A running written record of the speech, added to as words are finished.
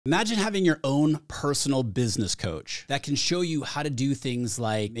Imagine having your own personal business coach that can show you how to do things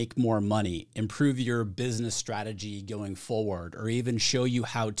like make more money, improve your business strategy going forward, or even show you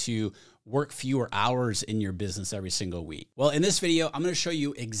how to work fewer hours in your business every single week. Well, in this video, I'm going to show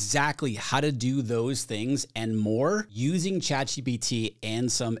you exactly how to do those things and more using ChatGPT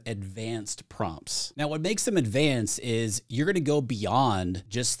and some advanced prompts. Now, what makes them advanced is you're going to go beyond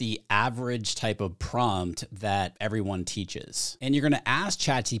just the average type of prompt that everyone teaches. And you're going to ask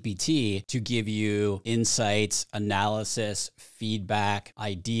ChatGPT to give you insights, analysis, feedback,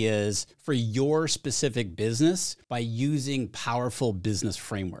 ideas for your specific business by using powerful business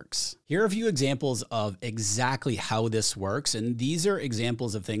frameworks. Here are a few examples of exactly how this works. And these are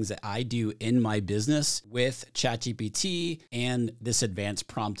examples of things that I do in my business with ChatGPT and this advanced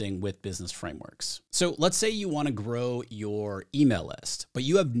prompting with business frameworks. So let's say you want to grow your email list, but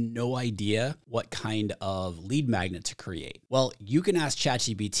you have no idea what kind of lead magnet to create. Well, you can ask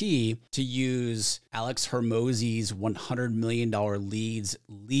ChatGPT to use Alex Hormozi's $100 million leads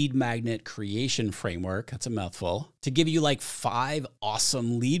lead magnet creation framework. That's a mouthful. To give you like 5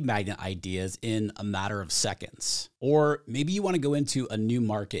 awesome lead magnet ideas in a matter of seconds. Or maybe you want to go into a new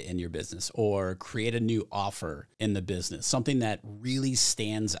market in your business or create a new offer in the business. Something that really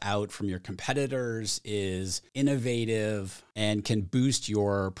stands out from your competitors, is innovative, and can boost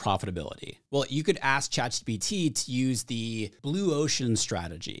your profitability. Well, you could ask ChatGPT to use the blue ocean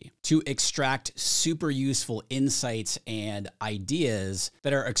strategy to extract super useful insights and ideas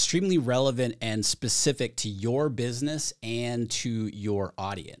that are extremely relevant and specific to your business and to your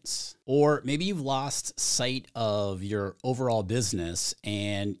audience. Or maybe you've lost sight of your overall business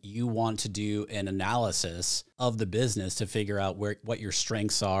and you want to do an analysis of the business to figure out what your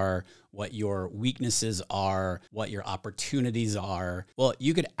strengths are, what your weaknesses are, what your opportunities are. Well,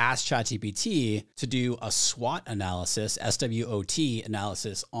 you could ask ChatGPT to do a SWOT analysis, SWOT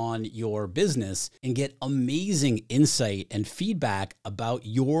analysis on your business and get amazing insight and feedback about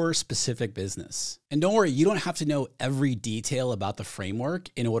your specific business. And don't worry, you don't have to know every detail about the framework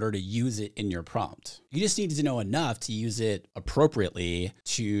in order to use it in your prompt. You just need to know enough to use it appropriately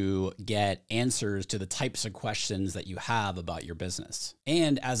to get answers to the types of questions that you have about your business.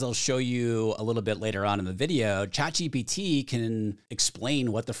 And as I'll show you a little bit later on in the video, ChatGPT can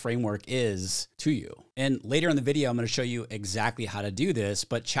explain what the framework is to you. And later in the video, I'm going to show you exactly how to do this.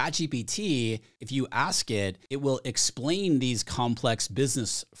 But ChatGPT, if you ask it, it will explain these complex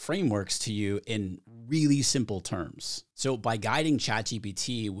business frameworks to you in really simple terms. So by guiding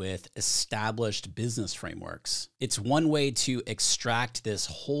ChatGPT with established business frameworks, it's one way to extract this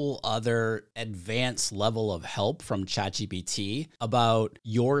whole other advanced level of help from ChatGPT about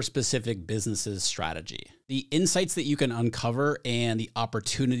your specific business's strategy. The insights that you can uncover and the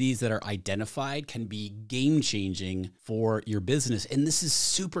opportunities that are identified can be game-changing for your business. And this is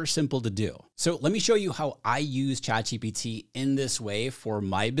super simple to do. So let me show you how I use ChatGPT in this way for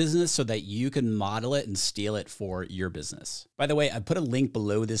my business so that you can model it and steal it for your business. By the way, I put a link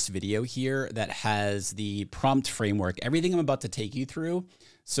below this video here that has the prompt framework, everything I'm about to take you through,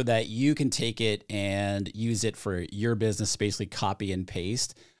 so that you can take it and use it for your business, basically copy and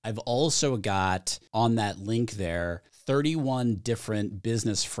paste. I've also got on that link there 31 different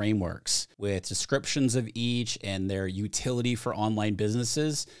business frameworks with descriptions of each and their utility for online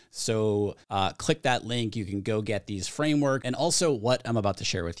businesses. So click that link, you can go get these framework and also what I'm about to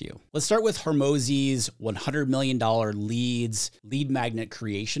share with you. Let's start with Hormozi's $100 million lead magnet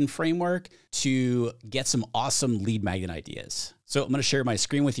creation framework to get some awesome lead magnet ideas. So I'm going to share my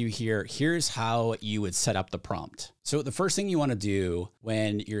screen with you here. Here's how you would set up the prompt. So the first thing you want to do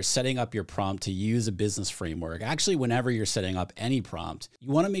when you're setting up your prompt to use a business framework, actually whenever you're setting up any prompt,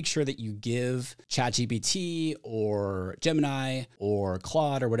 you want to make sure that you give ChatGPT or Gemini or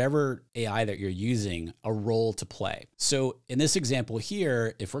Claude or whatever AI that you're using a role to play. So in this example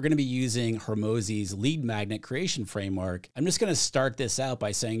here, if we're going to be using Hormozi's lead magnet creation framework, I'm just going to start this out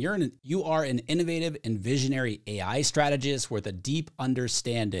by saying you are an innovative and visionary AI strategist with a deep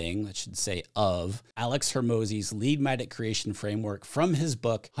understanding, I should say, of Alex Hormozi's lead magnet creation framework from his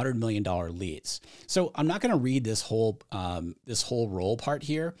book, $100 Million Leads. So I'm not going to read this whole role part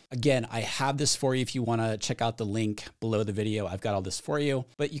here. Again, I have this for you if you want to check out the link below the video. I've got all this for you,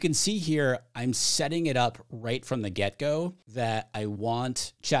 but you can see here, I'm setting it up right from the get-go that I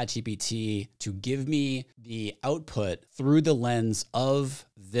want ChatGPT to give me the output through the lens of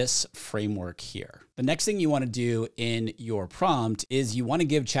this framework here. The next thing you want to do in your prompt is you want to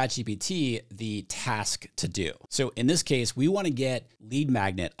give ChatGPT the task to do. So in this case, we want to get lead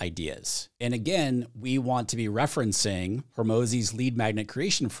magnet ideas. And again, we want to be referencing Hormozi's lead magnet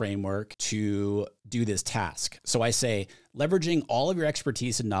creation framework to do this task. So I say, leveraging all of your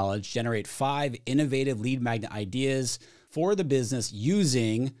expertise and knowledge, generate 5 innovative lead magnet ideas for the business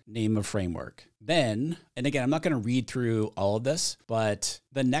using name of framework. Then, and again, I'm not going to read through all of this, but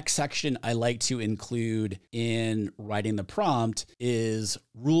the next section I like to include in writing the prompt is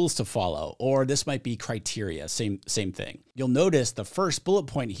rules to follow, or this might be criteria, same thing. You'll notice the first bullet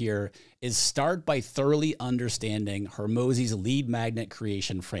point here is start by thoroughly understanding Hormozi's lead magnet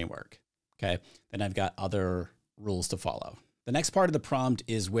creation framework. Okay. Then I've got other rules to follow. The next part of the prompt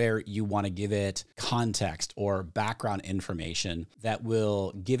is where you want to give it context or background information that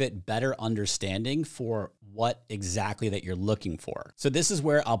will give it better understanding for what exactly that you're looking for. So this is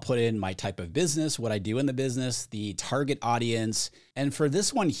where I'll put in my type of business, what I do in the business, the target audience. And for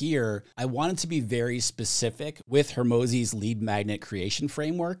this one here, I wanted to be very specific with Hormozi's lead magnet creation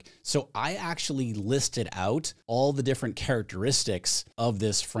framework. So I actually listed out all the different characteristics of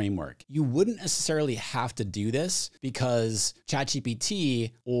this framework. You wouldn't necessarily have to do this because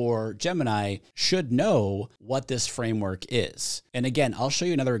ChatGPT or Gemini should know what this framework is. And again, I'll show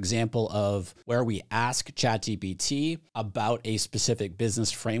you another example of where we ask ChatGPT about a specific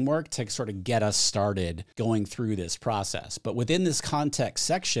business framework to sort of get us started going through this process. But within this context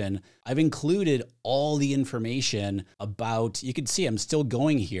section, I've included all the information about, you can see I'm still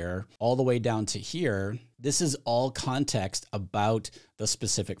going here all the way down to here. This is all context about the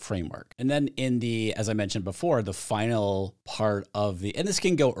specific framework. And then in the, as I mentioned before, the final part of the, and this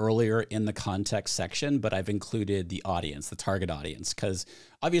can go earlier in the context section, but I've included the audience, the target audience, because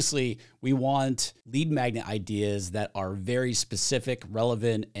obviously we want lead magnet ideas that are very specific,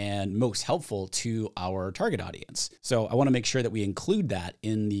 relevant, and most helpful to our target audience. So I want to make sure that we include that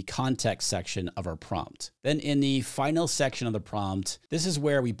in the context section of our prompt. Then in the final section of the prompt, this is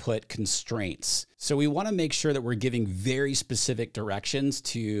where we put constraints. So we want to make sure that we're giving very specific directions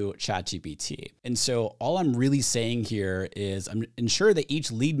to ChatGPT. And so all I'm really saying here is I'm ensure that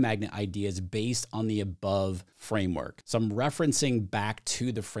each lead magnet idea is based on the above framework. So I'm referencing back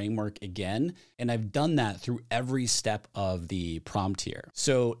to the framework again, and I've done that through every step of the prompt here.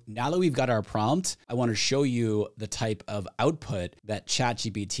 So now that we've got our prompt, I want to show you the type of output that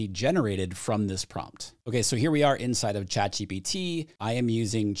ChatGPT generated from this prompt. Okay, so here we are inside of ChatGPT. I am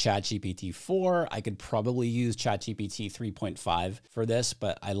using ChatGPT 4. I could probably use ChatGPT 3.5 for this,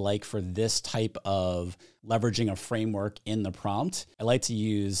 but I like for this type of leveraging a framework in the prompt, I like to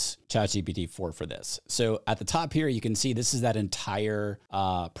use ChatGPT 4 for this. So at the top here, you can see this is that entire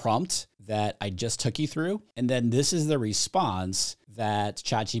prompt that I just took you through. And then this is the response that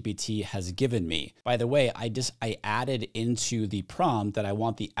ChatGPT has given me. By the way, I added into the prompt that I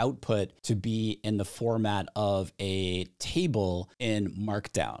want the output to be in the format of a table in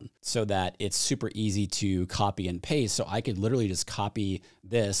Markdown so that it's super easy to copy and paste. So I could literally just copy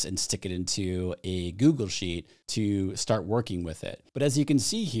this and stick it into a Google Sheet to start working with it. But as you can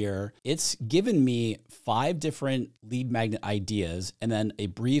see here, it's given me 5 different lead magnet ideas and then a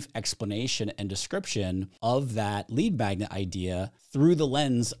brief explanation and description of that lead magnet idea through the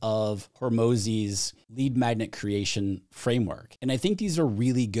lens of Hormozi's lead magnet creation framework. And I think these are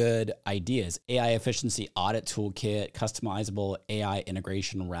really good ideas. AI efficiency audit toolkit, customizable AI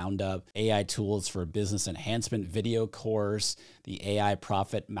integration roundup, AI tools for business enhancement video course, the AI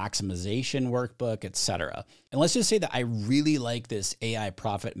profit maximization workbook, etc. And let's just say that I really like this AI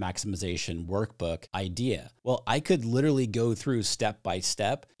profit maximization workbook idea. Well, I could literally go through step by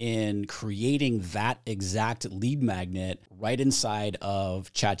step in creating that exact lead magnet right inside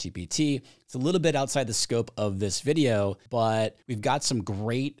of ChatGPT. It's a little bit outside the scope of this video, but we've got some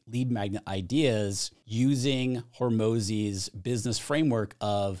great lead magnet ideas using Hormozi's business framework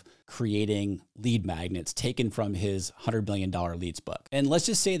of creating lead magnets taken from his $100 million leads book. And let's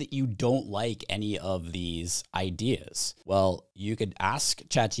just say that you don't like any of these ideas. Well, you could ask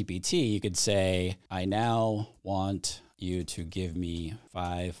ChatGPT, you could say, I now want you to give me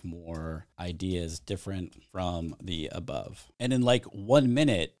 5 more ideas different from the above. And in like 1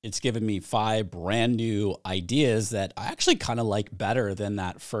 minute, it's given me 5 brand new ideas that I actually kind of like better than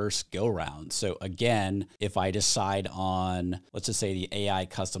that first go round. So again, if I decide on, let's just say the AI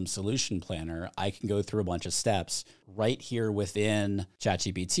custom solution planner, I can go through a bunch of steps right here within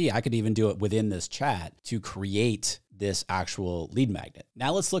ChatGPT. I could even do it within this chat to create this actual lead magnet.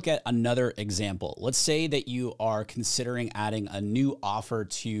 Now let's look at another example. Let's say that you are considering adding a new offer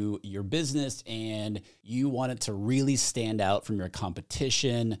to your business and you want it to really stand out from your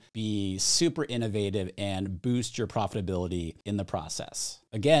competition, be super innovative, and boost your profitability in the process.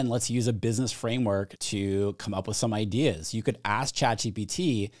 Again, let's use a business framework to come up with some ideas. You could ask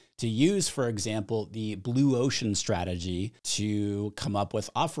ChatGPT to use, for example, the blue ocean strategy to come up with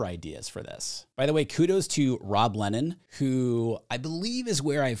offer ideas for this. By the way, kudos to Rob Lennon, who I believe is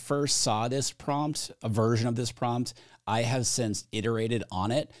where I first saw this prompt, a version of this prompt. I have since iterated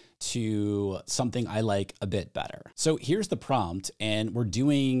on it to something I like a bit better. So here's the prompt, and we're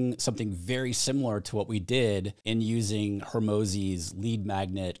doing something very similar to what we did in using Hormozi's lead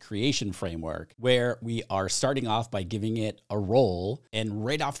magnet creation framework, where we are starting off by giving it a role, and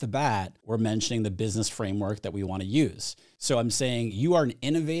right off the bat, we're mentioning the business framework that we want to use. So I'm saying you are an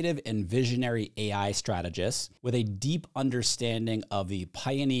innovative and visionary AI strategist with a deep understanding of the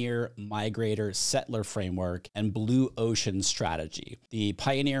Pioneer, Migrator, Settler framework and Blue Ocean strategy. The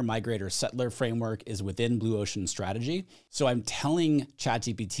Pioneer, Migrator, Settler framework is within Blue Ocean strategy. So I'm telling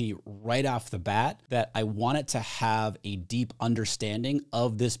ChatGPT right off the bat that I want it to have a deep understanding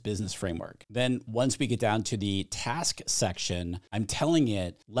of this business framework. Then once we get down to the task section, I'm telling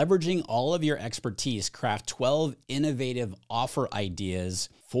it, leveraging all of your expertise, craft 12 innovative offer ideas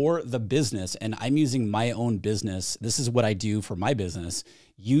for the business. And I'm using my own business. This is what I do for my business,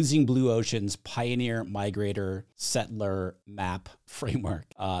 using Blue Ocean's Pioneer, Migrator, Settler map framework.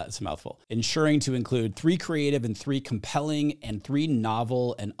 It's a mouthful. Ensuring to include 3 creative and 3 compelling and 3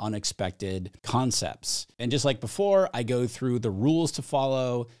 novel and unexpected concepts. And just like before, I go through the rules to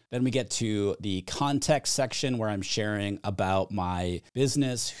follow. Then we get to the context section where I'm sharing about my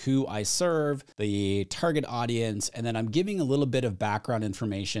business, who I serve, the target audience, and then I'm giving a little bit of background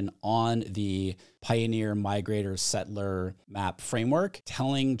information on the Pioneer, Migrator, Settler map framework,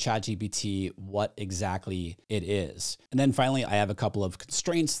 telling ChatGPT what exactly it is. And then finally, I have a couple of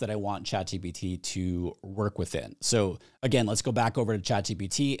constraints that I want ChatGPT to work within. So again, let's go back over to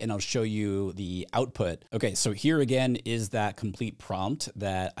ChatGPT and I'll show you the output. Okay, so here again is that complete prompt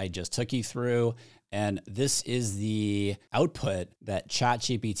that I just took you through. And this is the output that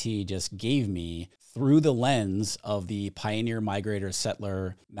ChatGPT just gave me through the lens of the Pioneer, Migrator,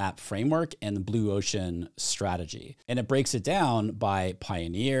 Settler map framework and the Blue Ocean strategy. And it breaks it down by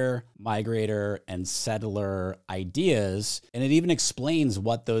Pioneer, Migrator, and Settler ideas. And it even explains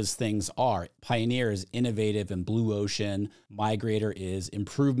what those things are. Pioneer is innovative and Blue Ocean. Migrator is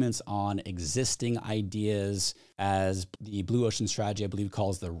improvements on existing ideas, as the Blue Ocean strategy, I believe,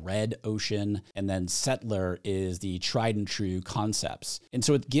 calls the red ocean. And then Settler is the tried and true concepts. And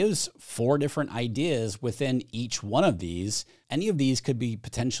so it gives 4 different ideas within each one of these. Any of these could be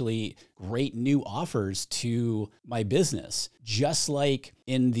potentially great new offers to my business. Just like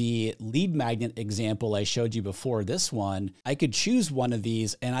in the lead magnet example I showed you before this one, I could choose one of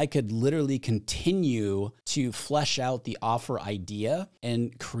these and I could literally continue to flesh out the offer idea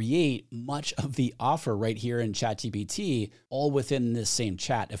and create much of the offer right here in ChatGPT, all within this same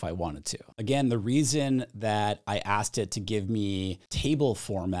chat if I wanted to. Again, the reason that I asked it to give me table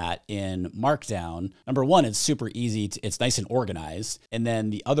format in Markdown, number one, it's super easy. It's nice and organized. And then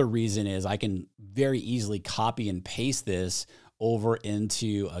the other reason is I can very easily copy and paste this over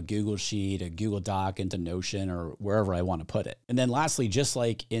into a Google Sheet, a Google Doc, into Notion, or wherever I want to put it. And then lastly, just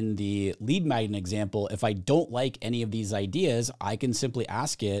like in the lead magnet example, if I don't like any of these ideas, I can simply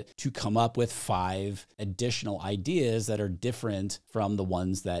ask it to come up with 5 additional ideas that are different from the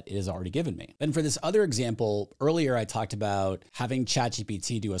ones that it has already given me. Then for this other example, earlier I talked about having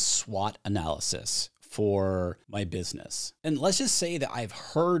ChatGPT do a SWOT analysis for my business. And let's just say that I've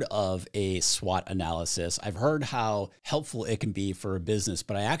heard of a SWOT analysis. I've heard how helpful it can be for a business,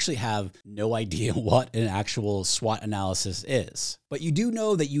 but I actually have no idea what an actual SWOT analysis is. But you do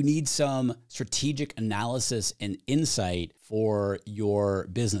know that you need some strategic analysis and insight for your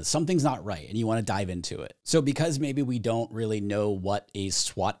business. Something's not right and you want to dive into it. So because maybe we don't really know what a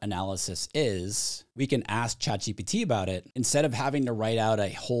SWOT analysis is, we can ask ChatGPT about it. Instead of having to write out a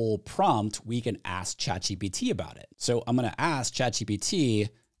whole prompt, we can ask ChatGPT about it. So I'm going to ask ChatGPT,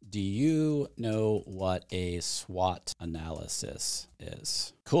 do you know what a SWOT analysis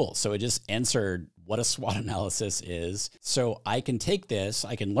is? Cool. So it just answered what a SWOT analysis is. So I can take this,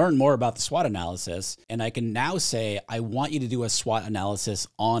 I can learn more about the SWOT analysis, and I can now say, I want you to do a SWOT analysis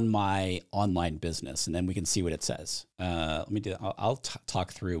on my online business. And then we can see what it says. Let me do that. I'll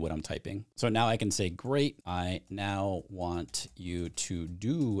talk through what I'm typing. So now I can say, great, I now want you to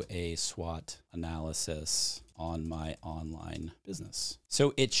do a SWOT analysis on my online business.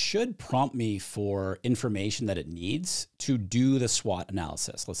 So it should prompt me for information that it needs to do the SWOT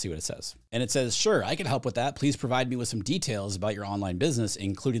analysis. Let's see what it says. And it says, sure, I can help with that. Please provide me with some details about your online business,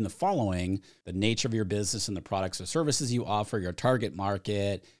 including the following: the nature of your business and the products or services you offer, your target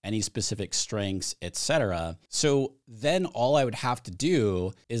market, any specific strengths, etc. So then all I would have to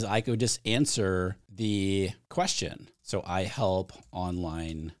do is I could just answer the question. So I help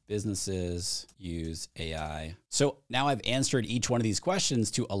online businesses use AI. So now I've answered each one of these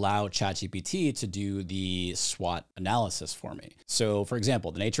questions to allow ChatGPT to do the SWOT analysis for me. So for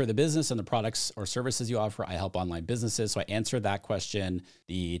example, the nature of the business and the products or services you offer, I help online businesses. So I answered that question,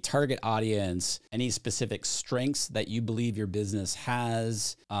 the target audience, any specific strengths that you believe your business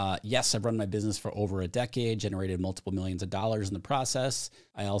has. Yes, I've run my business for over a decade, generated multiple millions of dollars in the process.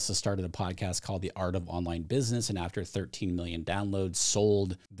 I also started a podcast called The Art of Online Business, and after 13 million downloads,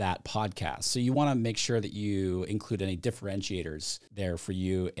 sold that podcast. So you want to make sure that you include any differentiators there for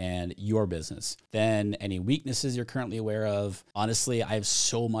you and your business. Then any weaknesses you're currently aware of. Honestly, I have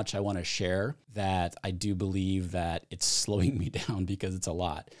so much I want to share that I do believe that it's slowing me down because it's a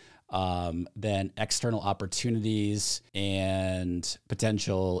lot. Then external opportunities and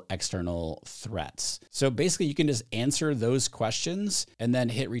potential external threats. So basically you can just answer those questions and then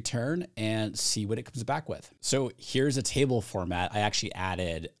hit return and see what it comes back with. So here's a table format. I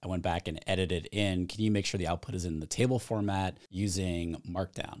went back and edited in. Can you make sure the output is in the table format using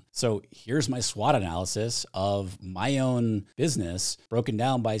Markdown? So here's my SWOT analysis of my own business broken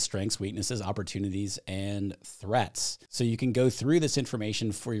down by strengths, weaknesses, opportunities, and threats. So you can go through this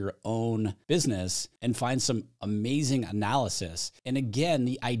information for your own business and find some amazing analysis. And again,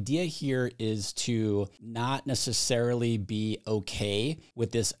 the idea here is to not necessarily be okay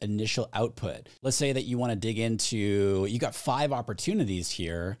with this initial output. Let's say that you want to dig into, you got 5 opportunities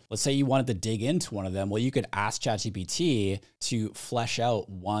here. Let's say you wanted to dig into one of them. Well, you could ask ChatGPT to flesh out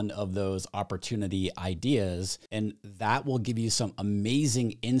one of those opportunity ideas, and that will give you some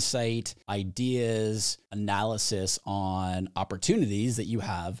amazing insight, ideas, analysis on opportunities that you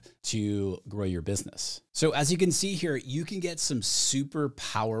have to grow your business. So as you can see here, you can get some super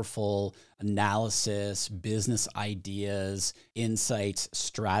powerful analysis, business ideas, insights,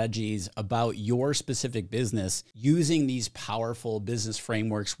 strategies about your specific business using these powerful business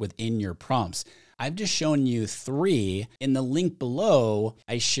frameworks within your prompts. I've just shown you 3. In the link below,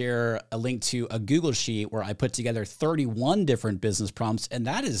 I share a link to a Google Sheet where I put together 31 different business prompts, and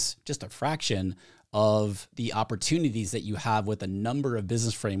that is just a fraction of the opportunities that you have with a number of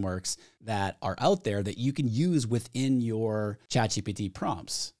business frameworks that are out there that you can use within your ChatGPT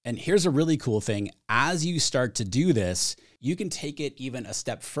prompts. And here's a really cool thing. As you start to do this, you can take it even a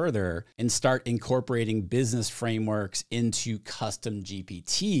step further and start incorporating business frameworks into custom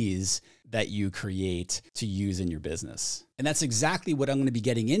GPTs that you create to use in your business. And that's exactly what I'm going to be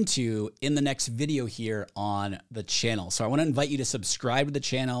getting into in the next video here on the channel. So I want to invite you to subscribe to the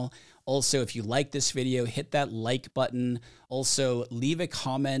channel. Also, if you like this video, hit that like button. Also, leave a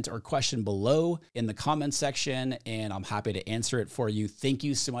comment or question below in the comment section, and I'm happy to answer it for you. Thank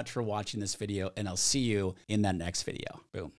you so much for watching this video, and I'll see you in that next video. Boom.